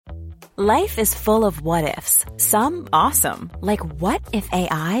Life is full of what-ifs. Some awesome, like what if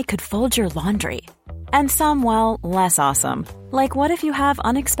AI could fold your laundry? And some, well, less awesome, like what if you have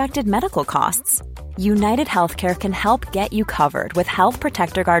unexpected medical costs? United Healthcare can help get you covered with Health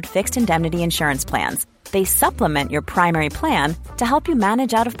Protector Guard fixed indemnity insurance plans. They supplement your primary plan to help you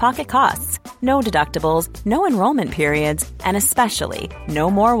manage out-of-pocket costs. No deductibles, no enrollment periods, and especially no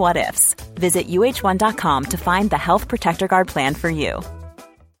more what-ifs. Visit uh1.com to find the Health Protector Guard plan for you.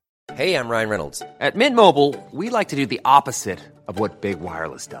 Hey, I'm Ryan Reynolds. At Mint Mobile, we like to do the opposite of what Big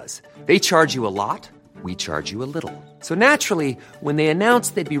Wireless does. They charge you a lot, we charge you a little. So naturally, when they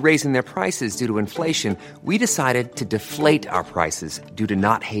announced they'd be raising their prices due to inflation, we decided to deflate our prices due to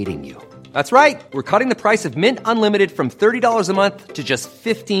not hating you. That's right. We're cutting the price of Mint Unlimited from $30 a month to just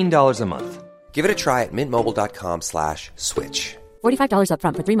 $15 a month. Give it a try at mintmobile.com/switch. $45 up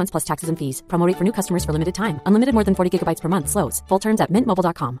front for 3 months plus taxes and fees. Promo rate for new customers for limited time. Unlimited more than 40 gigabytes per month. Slows full terms at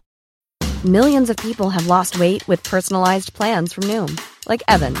mintmobile.com. Millions of people have lost weight with personalized plans from Noom. Like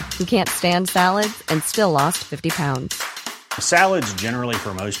Evan, who can't stand salads and still lost 50 pounds. Salads generally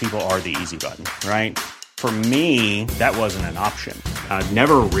for most people are the easy button, right? For me, that wasn't an option. I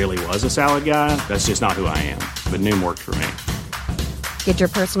never really was a salad guy. That's just not who I am. But Noom worked for me. Get your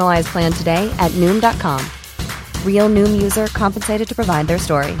personalized plan today at Noom.com. Real Noom user compensated to provide their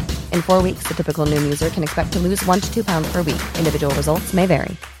story. In 4 weeks, the typical Noom user can expect to lose 1 to 2 pounds per week. Individual results may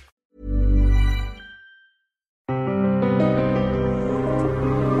vary.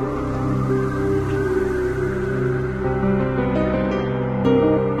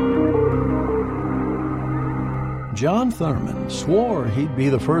 John Thurman swore he'd be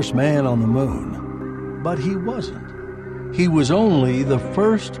the first man on the moon, but he wasn't. He was only the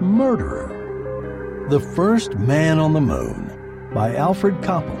first murderer. The First Man on the Moon by Alfred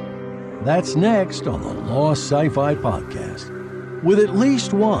Coppel. That's next on the Lost Sci-Fi Podcast, with at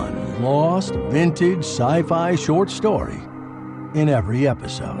least one lost vintage sci-fi short story in every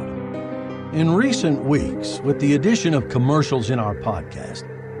episode. In recent weeks, with the addition of commercials in our podcast,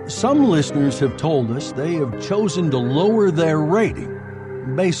 some listeners have told us they have chosen to lower their rating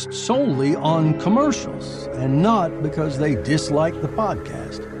based solely on commercials and not because they dislike the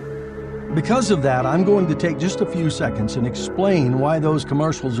podcast. Because of that, I'm going to take just a few seconds and explain why those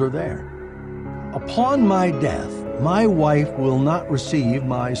commercials are there. Upon my death, my wife will not receive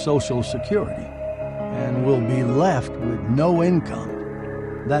my Social Security and will be left with no income.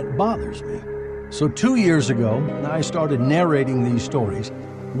 That bothers me. So 2 years ago, I started narrating these stories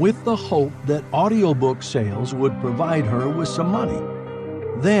with the hope that audiobook sales would provide her with some money.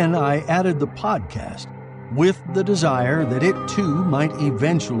 Then I added the podcast with the desire that it too might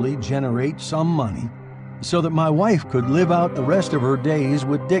eventually generate some money so that my wife could live out the rest of her days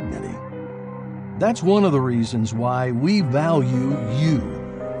with dignity. That's one of the reasons why we value you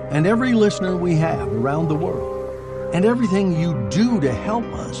and every listener we have around the world and everything you do to help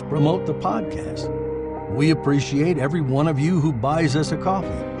us promote the podcast. We appreciate every one of you who buys us a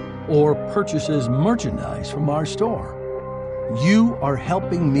coffee or purchases merchandise from our store. You are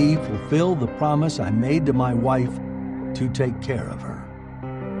helping me fulfill the promise I made to my wife to take care of her.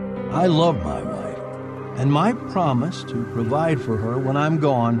 I love my wife, and my promise to provide for her when I'm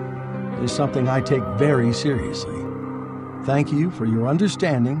gone is something I take very seriously. Thank you for your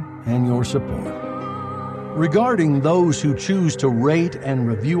understanding and your support. Regarding those who choose to rate and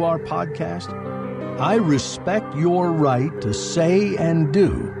review our podcast, I respect your right to say and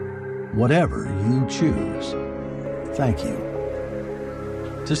do whatever you choose. Thank you.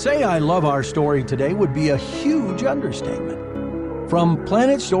 To say I love our story today would be a huge understatement. From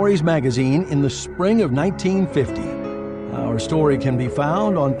Planet Stories magazine in the spring of 1950, our story can be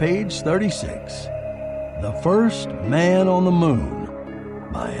found on page 36, The First Man on the Moon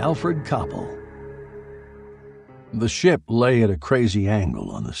by Alfred Coppel. The ship lay at a crazy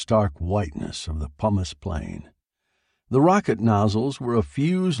angle on the stark whiteness of the pumice plain. The rocket nozzles were a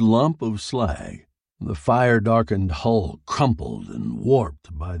fused lump of slag. The fire-darkened hull crumpled and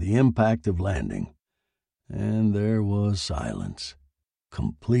warped by the impact of landing. And there was silence,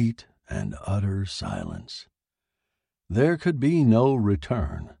 complete and utter silence. There could be no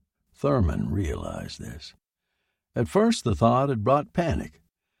return. Thurman realized this. At first the thought had brought panic,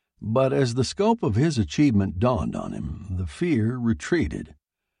 but as the scope of his achievement dawned on him, the fear retreated.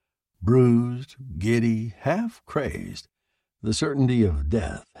 Bruised, giddy, half-crazed, the certainty of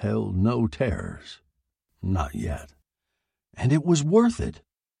death held no terrors. Not yet. And it was worth it.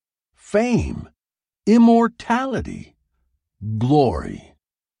 Fame, immortality, glory.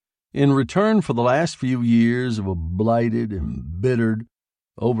 In return for the last few years of a blighted, embittered,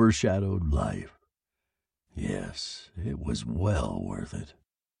 overshadowed life. Yes, it was well worth it.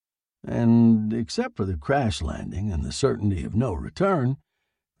 And except for the crash landing and the certainty of no return,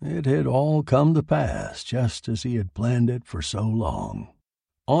 it had all come to pass just as he had planned it for so long.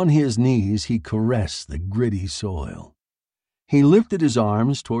 On his knees he caressed the gritty soil. He lifted his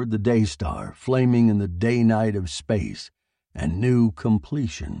arms toward the day star flaming in the day-night of space and knew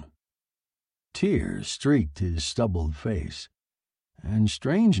completion. Tears streaked his stubbled face, and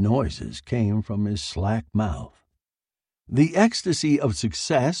strange noises came from his slack mouth. The ecstasy of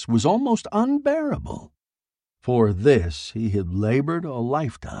success was almost unbearable. For this he had labored a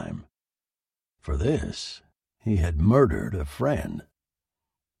lifetime. For this he had murdered a friend.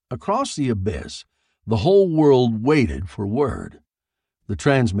 Across the abyss, the whole world waited for word. The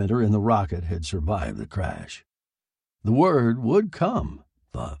transmitter in the rocket had survived the crash. The word would come,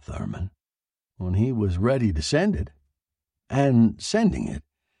 thought Thurman, when he was ready to send it. And sending it,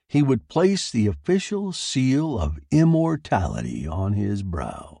 he would place the official seal of immortality on his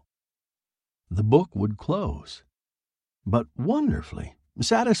brow. The book would close, but wonderfully,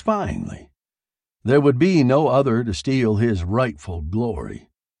 satisfyingly. There would be no other to steal his rightful glory.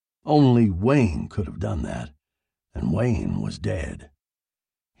 Only Wayne could have done that, and Wayne was dead.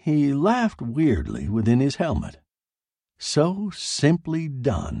 He laughed weirdly within his helmet. So simply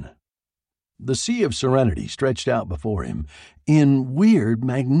done. The sea of serenity stretched out before him in weird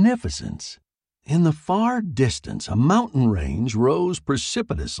magnificence. In the far distance, a mountain range rose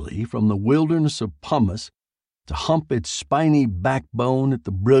precipitously from the wilderness of pumice to hump its spiny backbone at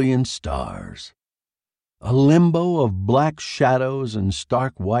the brilliant stars. A limbo of black shadows and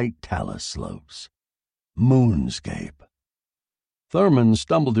stark white talus slopes. Moonscape. Thurman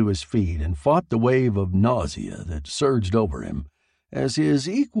stumbled to his feet and fought the wave of nausea that surged over him as his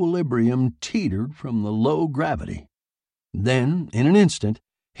equilibrium teetered from the low gravity. Then, in an instant,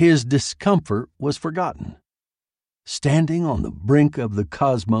 his discomfort was forgotten. Standing on the brink of the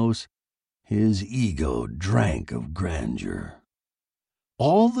cosmos, his ego drank of grandeur.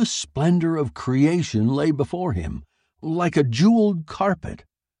 All the splendor of creation lay before him, like a jeweled carpet.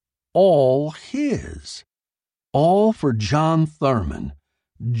 All his. All for John Thurman,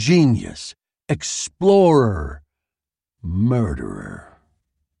 genius, explorer, murderer.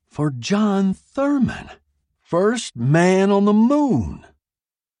 For John Thurman, first man on the moon.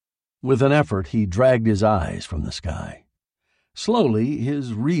 With an effort, he dragged his eyes from the sky. Slowly,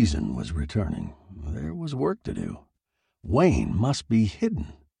 his reason was returning. There was work to do. Wayne must be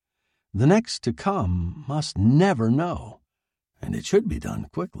hidden. The next to come must never know, and it should be done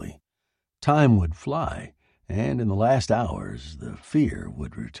quickly. Time would fly, and in the last hours the fear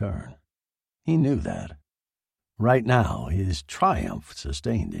would return. He knew that. Right now his triumph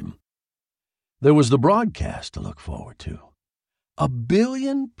sustained him. There was the broadcast to look forward to. 1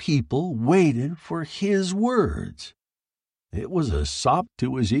 billion people waited for his words. It was a sop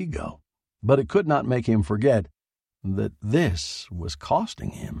to his ego, but it could not make him forget that this was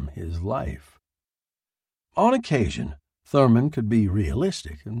costing him his life. On occasion, Thurman could be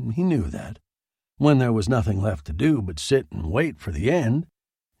realistic, and he knew that. When there was nothing left to do but sit and wait for the end,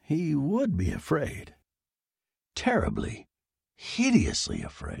 he would be afraid. Terribly, hideously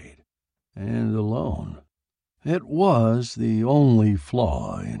afraid, and alone. It was the only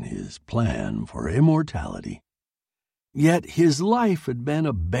flaw in his plan for immortality. Yet his life had been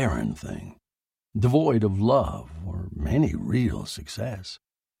a barren thing, devoid of love or any real success.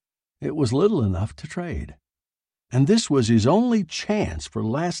 It was little enough to trade, and this was his only chance for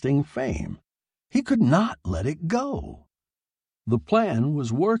lasting fame. He could not let it go. The plan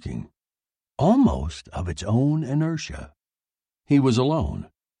was working, almost of its own inertia. He was alone.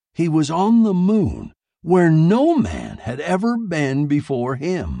 He was on the moon, where no man had ever been before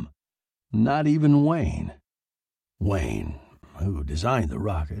him, not even Wayne. Wayne, who designed the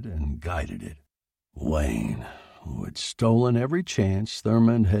rocket and guided it. Wayne, who had stolen every chance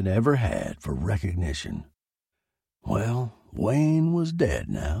Thurman had ever had for recognition. Well, Wayne was dead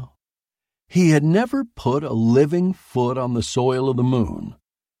now. He had never put a living foot on the soil of the moon.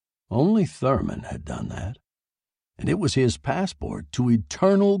 Only Thurman had done that, and it was his passport to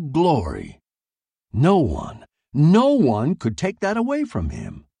eternal glory. No one could take that away from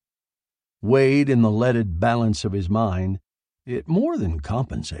him. Weighed in the leaded balance of his mind, it more than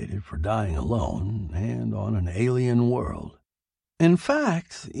compensated for dying alone and on an alien world. In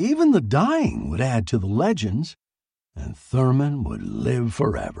fact, even the dying would add to the legends, and Thurman would live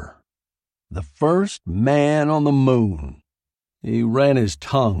forever. The first man on the moon. He ran his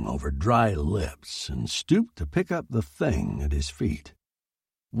tongue over dry lips and stooped to pick up the thing at his feet.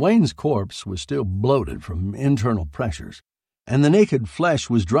 Wayne's corpse was still bloated from internal pressures, and the naked flesh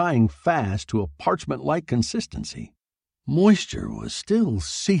was drying fast to a parchment-like consistency. Moisture was still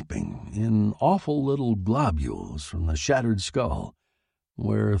seeping in awful little globules from the shattered skull,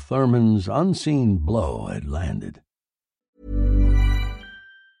 where Thurman's unseen blow had landed.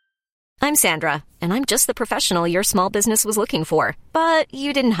 I'm Sandra, and I'm just the professional your small business was looking for. But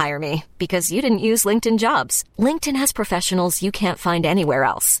you didn't hire me because you didn't use LinkedIn Jobs. LinkedIn has professionals you can't find anywhere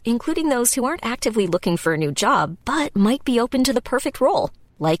else, including those who aren't actively looking for a new job, but might be open to the perfect role,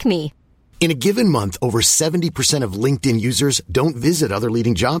 like me. In a given month, over 70% of LinkedIn users don't visit other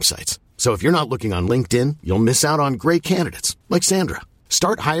leading job sites. So if you're not looking on LinkedIn, you'll miss out on great candidates like Sandra.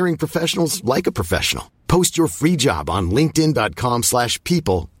 Start hiring professionals like a professional. Post your free job on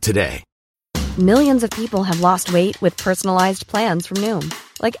linkedin.com/people today. Millions of people have lost weight with personalized plans from Noom.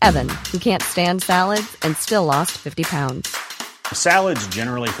 Like Evan, who can't stand salads and still lost 50 pounds. Salads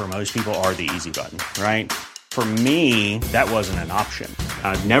generally for most people are the easy button, right? For me, that wasn't an option.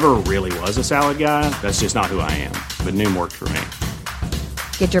 I never really was a salad guy. That's just not who I am. But Noom worked for me.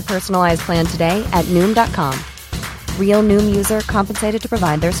 Get your personalized plan today at Noom.com. Real Noom user compensated to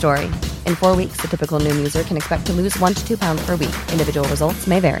provide their story. In 4 weeks, the typical Noom user can expect to lose 1 to 2 pounds per week. Individual results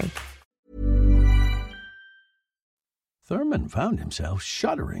may vary. Thurman found himself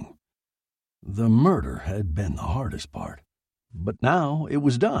shuddering. The murder had been the hardest part, but now it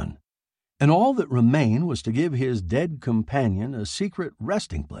was done, and all that remained was to give his dead companion a secret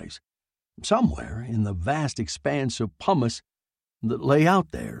resting place, somewhere in the vast expanse of pumice that lay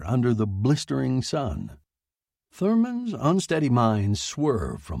out there under the blistering sun. Thurman's unsteady mind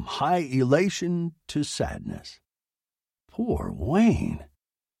swerved from high elation to sadness. Poor Wayne.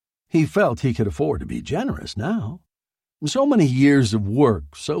 He felt he could afford to be generous now. So many years of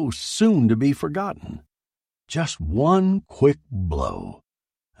work, so soon to be forgotten. Just one quick blow,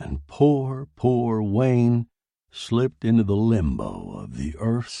 and poor Wayne slipped into the limbo of the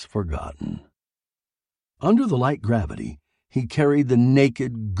earth's forgotten. Under the light gravity, he carried the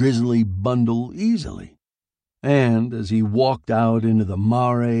naked, grisly bundle easily. And as he walked out into the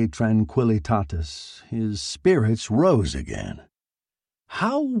mare tranquillitatis, his spirits rose again.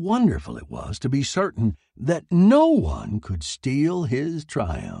 How wonderful it was to be certain that no one could steal his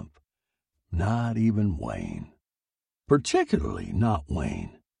triumph, not even Wayne. Particularly not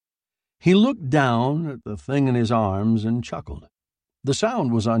Wayne. He looked down at the thing in his arms and chuckled. The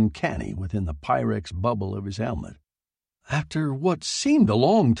sound was uncanny within the Pyrex bubble of his helmet. After what seemed a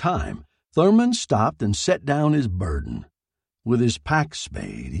long time, Thurman stopped and set down his burden. With his pack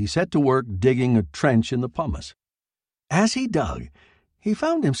spade, he set to work digging a trench in the pumice. As he dug, he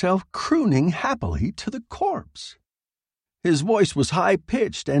found himself crooning happily to the corpse. His voice was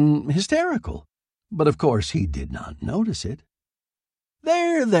high-pitched and hysterical, but of course he did not notice it.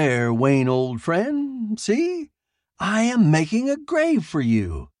 There, Wayne, old friend, see? I am making a grave for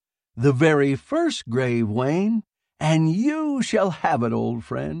you. The very first grave, Wayne, and you shall have it, old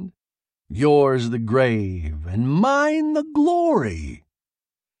friend. Yours the grave, and mine the glory.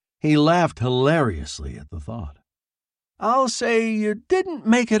 He laughed hilariously at the thought. I'll say you didn't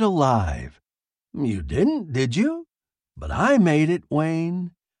make it alive. You didn't, did you? But I made it,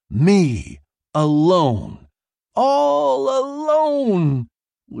 Wayne. Me, alone. All alone,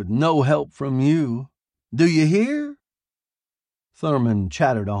 with no help from you. Do you hear? Thurman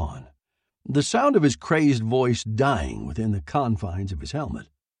chattered on, the sound of his crazed voice dying within the confines of his helmet,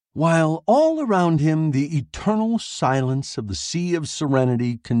 while all around him the eternal silence of the sea of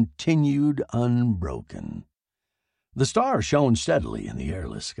serenity continued unbroken. The stars shone steadily in the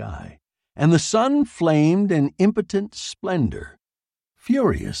airless sky, and the sun flamed in impotent splendor,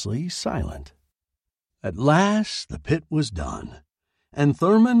 furiously silent. At last the pit was done, and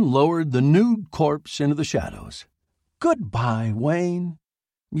Thurman lowered the nude corpse into the shadows. Goodbye, Wayne.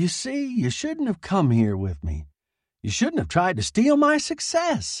 You see, you shouldn't have come here with me. You shouldn't have tried to steal my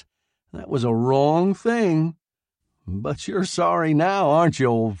success. That was a wrong thing. But you're sorry now, aren't you,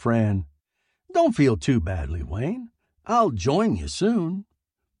 old friend? Don't feel too badly, Wayne. I'll join you soon.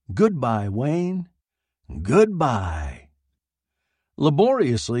 Goodbye, Wayne. Goodbye.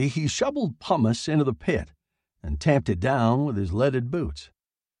 Laboriously, he shoveled pumice into the pit and tamped it down with his leaded boots.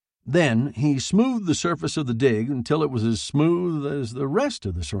 Then he smoothed the surface of the dig until it was as smooth as the rest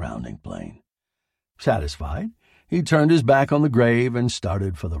of the surrounding plain. Satisfied, he turned his back on the grave and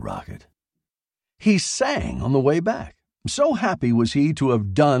started for the rocket. He sang on the way back. So happy was he to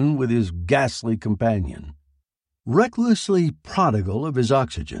have done with his ghastly companion. Recklessly prodigal of his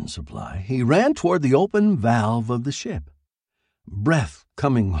oxygen supply, he ran toward the open valve of the ship. Breath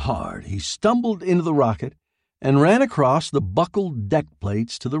coming hard, he stumbled into the rocket and ran across the buckled deck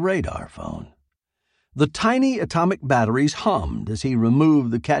plates to the radar phone. The tiny atomic batteries hummed as he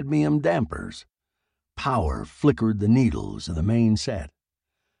removed the cadmium dampers. power flickered the needles of the main set.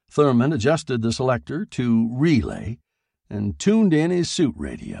 Thurman adjusted the selector to relay and tuned in his suit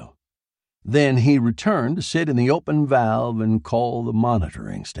radio. Then he returned to sit in the open valve and call the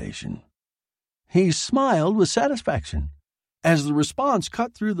monitoring station. He smiled with satisfaction as the response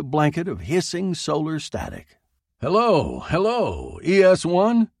cut through the blanket of hissing solar static. Hello,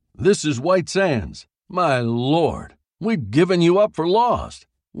 ES1. This is White Sands. My Lord, we've given you up for lost.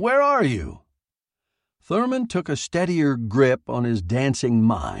 Where are you? Thurman took a steadier grip on his dancing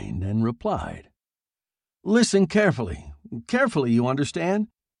mind and replied. Listen carefully, you understand?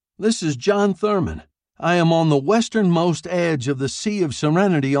 This is John Thurman. I am on the westernmost edge of the Sea of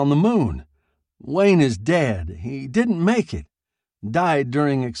Serenity on the moon. Wayne is dead. He didn't make it. Died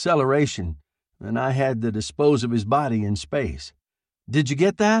during acceleration, and I had to dispose of his body in space. Did you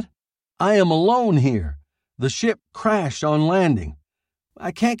get that? I am alone here. The ship crashed on landing.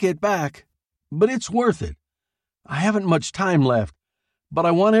 I can't get back, but it's worth it. I haven't much time left, but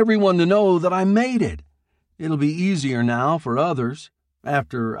I want everyone to know that I made it. It'll be easier now for others,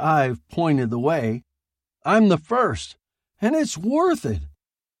 after I've pointed the way. I'm the first, and it's worth it.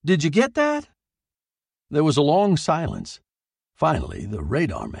 Did you get that? There was a long silence. Finally, the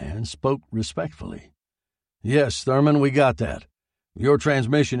radar man spoke respectfully. Yes, Thurman, we got that. Your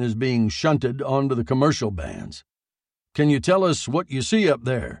transmission is being shunted onto the commercial bands. Can you tell us what you see up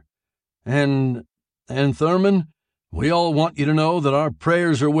there? And Thurman, we all want you to know that our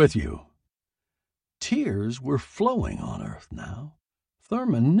prayers are with you. Tears were flowing on Earth now.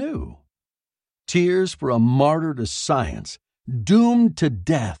 Thurman knew. Tears for a martyr to science, doomed to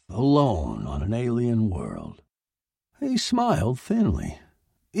death alone on an alien world. He smiled thinly.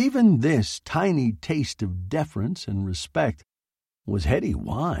 Even this tiny taste of deference and respect was heady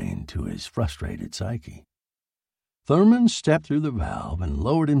wine to his frustrated psyche. Thurman stepped through the valve and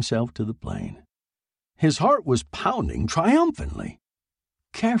lowered himself to the plane. His heart was pounding triumphantly.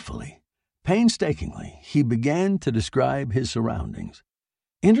 Carefully, painstakingly, he began to describe his surroundings,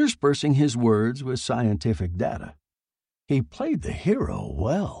 interspersing his words with scientific data. He played the hero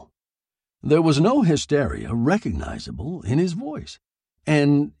well. There was no hysteria recognizable in his voice,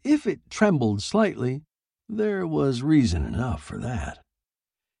 and if it trembled slightly, there was reason enough for that.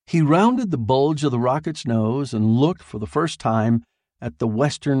 He rounded the bulge of the rocket's nose and looked for the first time at the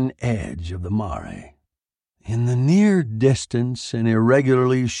western edge of the mare. In the near distance, an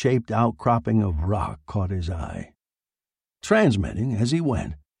irregularly shaped outcropping of rock caught his eye. Transmitting as he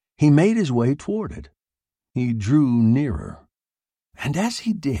went, he made his way toward it. He drew nearer, and as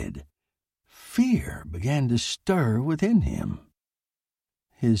he did, fear began to stir within him.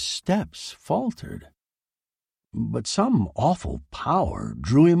 His steps faltered, but some awful power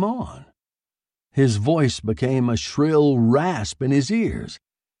drew him on. His voice became a shrill rasp in his ears,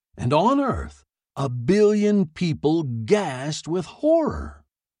 and on Earth, 1 billion people gasped with horror.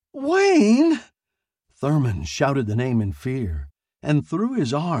 "Wayne!" Thurman shouted the name in fear and threw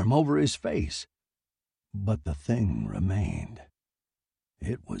his arm over his face. But the thing remained.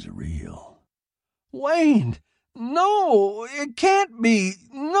 It was real. "Wayne! No! It can't be!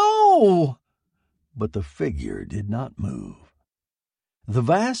 No!" But the figure did not move. The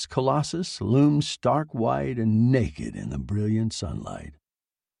vast colossus loomed stark white and naked in the brilliant sunlight.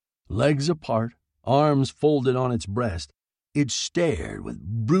 Legs apart, arms folded on its breast, it stared with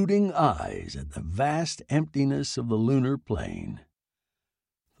brooding eyes at the vast emptiness of the lunar plain.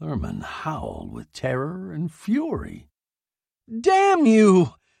 Thurman howled with terror and fury. "Damn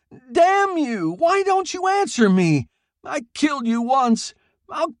you! Damn you! Why don't you answer me? I killed you once.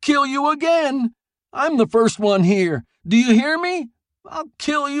 I'll kill you again. I'm the first one here. Do you hear me? I'll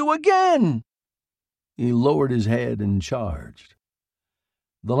kill you again." He lowered his head and charged.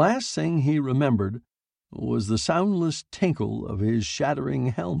 The last thing he remembered was the soundless tinkle of his shattering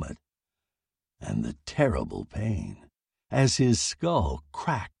helmet and the terrible pain as his skull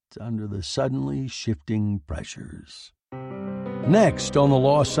cracked under the suddenly shifting pressures. Next on the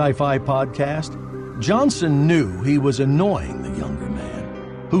Lost Sci-Fi podcast, Johnson knew he was annoying the younger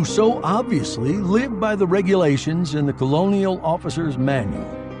man, who so obviously lived by the regulations in the Colonial Officer's Manual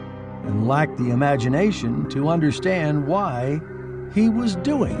and lacked the imagination to understand why he was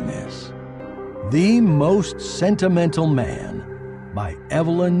doing this. The Most Sentimental Man by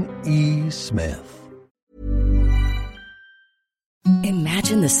Evelyn E. Smith.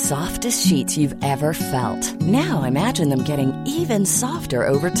 Imagine the softest sheets you've ever felt. Now imagine them getting even softer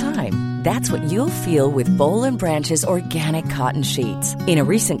over time. That's what you'll feel with Boll & Branch's organic cotton sheets. In a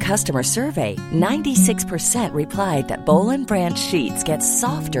recent customer survey, 96% replied that Boll & Branch sheets get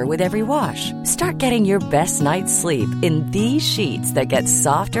softer with every wash. Start getting your best night's sleep in these sheets that get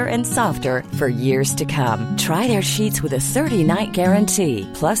softer and softer for years to come. Try their sheets with a 30-night guarantee.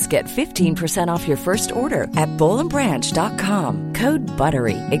 Plus, get 15% off your first order at bollandbranch.com. Code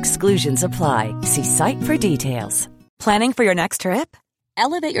BUTTERY. Exclusions apply. See site for details. Planning for your next trip?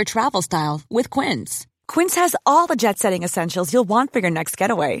 Elevate your travel style with Quince. Quince has all the jet-setting essentials you'll want for your next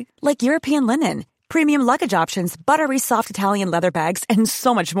getaway, like European linen, premium luggage options, buttery soft Italian leather bags, and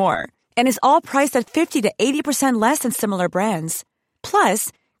so much more. And is all priced at 50 to 80% less than similar brands.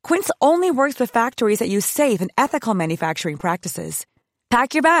 Plus, Quince only works with factories that use safe and ethical manufacturing practices.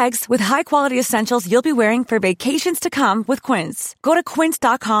 Pack your bags with high-quality essentials you'll be wearing for vacations to come with Quince. Go to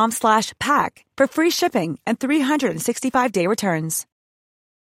quince.com/pack for free shipping and 365-day returns.